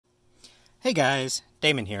Hey guys,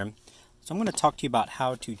 Damon here. So I'm going to talk to you about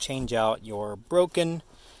how to change out your broken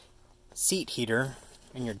seat heater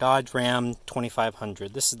in your Dodge Ram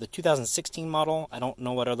 2500. This is the 2016 model. I don't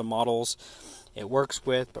know what other models it works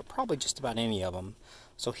with, but probably just about any of them.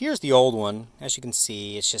 So here's the old one. As you can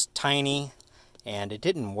see, it's just tiny and it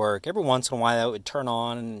didn't work. Every once in a while it would turn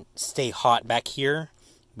on and stay hot back here,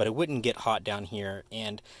 but it wouldn't get hot down here.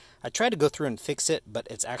 And I tried to go through and fix it, but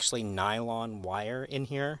it's actually nylon wire in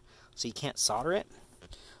here, so you can't solder it.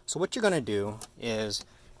 So what you're going to do is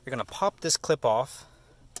you're going to pop this clip off,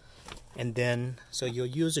 and then so you'll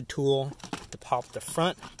use a tool to pop the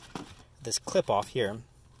front of this clip off here,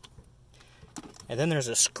 and then there's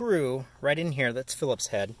a screw right in here that's Phillips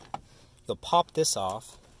head. You'll pop this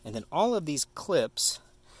off, and then all of these clips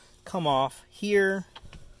come off here,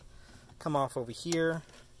 come off over here.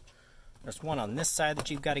 There's one on this side that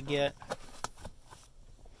you've got to get,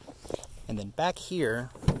 and then back here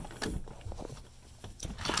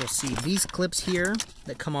you'll see these clips here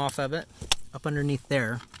that come off of it, up underneath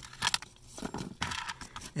there.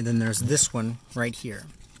 And then there's this one right here.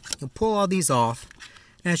 You'll pull all these off.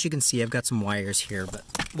 And as you can see, I've got some wires here, but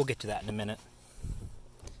we'll get to that in a minute.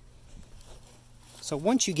 So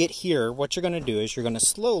once you get here, what you're going to do is you're going to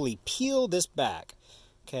slowly peel this back.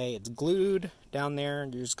 Okay, it's glued down there.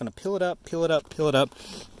 You're just going to peel it up, peel it up, peel it up,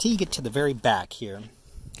 till you get to the very back here.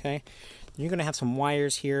 Okay. You're going to have some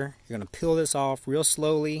wires here. You're going to peel this off real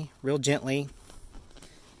slowly, real gently.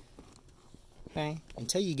 Okay,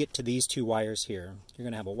 until you get to these two wires here. You're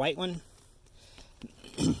going to have a white one,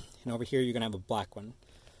 and over here you're going to have a black one.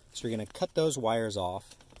 So you're going to cut those wires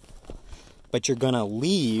off, but you're going to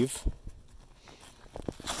leave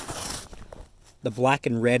the black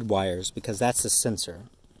and red wires because that's the sensor.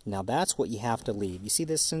 Now that's what you have to leave. You see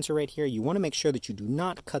this sensor right here? You want to make sure that you do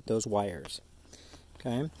not cut those wires.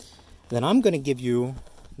 Okay. Then I'm going to give you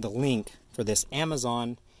the link for this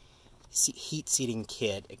Amazon heat seating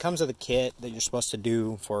kit. It comes with a kit that you're supposed to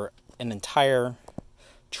do for an entire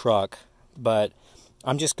truck, but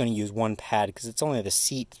I'm just going to use one pad because it's only the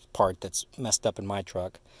seat part that's messed up in my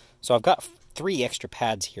truck. So I've got 3 extra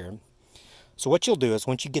pads here. So what you'll do is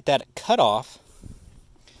once you get that cut off,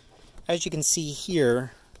 as you can see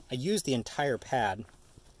here, I used the entire pad.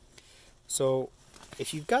 So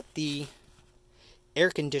if you've got the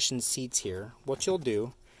air-conditioned seats here, what you'll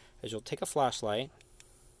do is you'll take a flashlight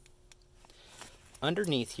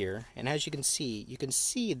underneath here, and as you can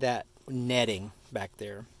see that netting back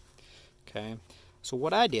there. Okay, so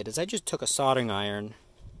what I did is I just took a soldering iron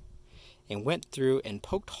and went through and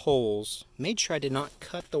poked holes, made sure I did not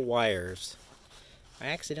cut the wires. I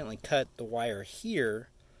accidentally cut the wire here,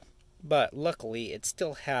 but luckily it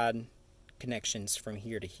still had connections from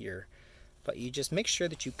here to here. But you just make sure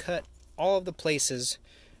that you cut all of the places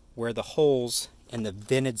where the holes and the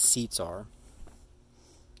vented seats are.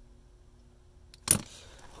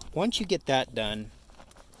 Once you get that done,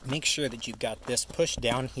 make sure that you've got this pushed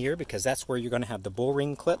down here because that's where you're going to have the bull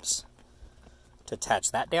ring clips to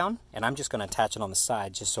attach that down. And I'm just going to attach it on the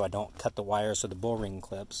side just so I don't cut the wires with the bull ring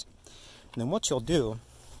clips. And then what you'll do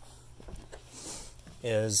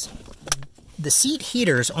is the seat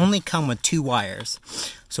heaters only come with 2 wires.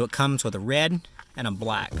 So it comes with a red and a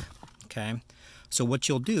black. Okay, so what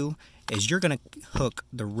you'll do is you're going to hook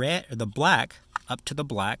the red or the black up to the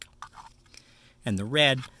black and the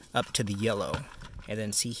red up to the yellow. And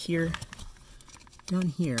then see here, down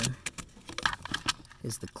here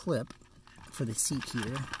is the clip for the seat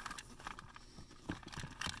heater.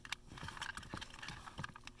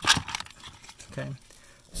 Okay,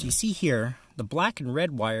 so you see here, the black and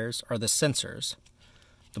red wires are the sensors.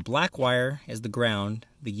 The black wire is the ground,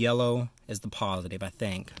 the yellow is the positive, I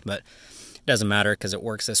think, but it doesn't matter because it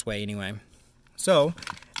works this way anyway. So,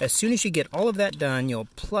 as soon as you get all of that done, you'll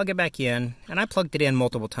plug it back in, and I plugged it in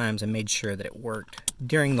multiple times and made sure that it worked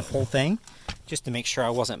during the whole thing, just to make sure I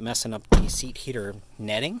wasn't messing up the seat heater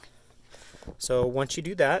netting. So once you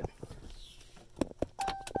do that,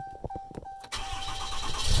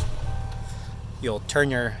 you'll turn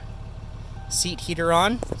your seat heater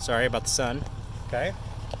on. Sorry about the sun. Okay.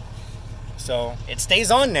 So it stays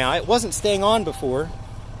on now. It wasn't staying on before.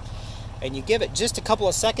 And you give it just a couple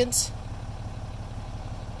of seconds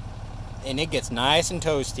and it gets nice and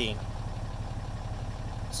toasty.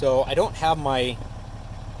 So I don't have my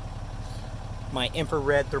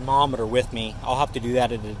infrared thermometer with me. I'll have to do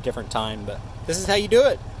that at a different time, but this is how you do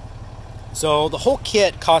it. So the whole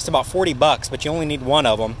kit costs about 40 bucks, but you only need one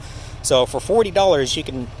of them. So for $40 you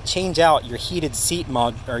can change out your heated seat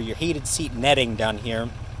your heated seat netting down here.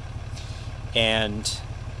 And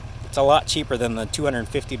it's a lot cheaper than the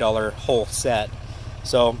 $250 whole set.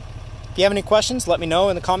 So If you have any questions, let me know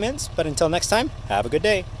in the comments. But until next time, have a good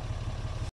day.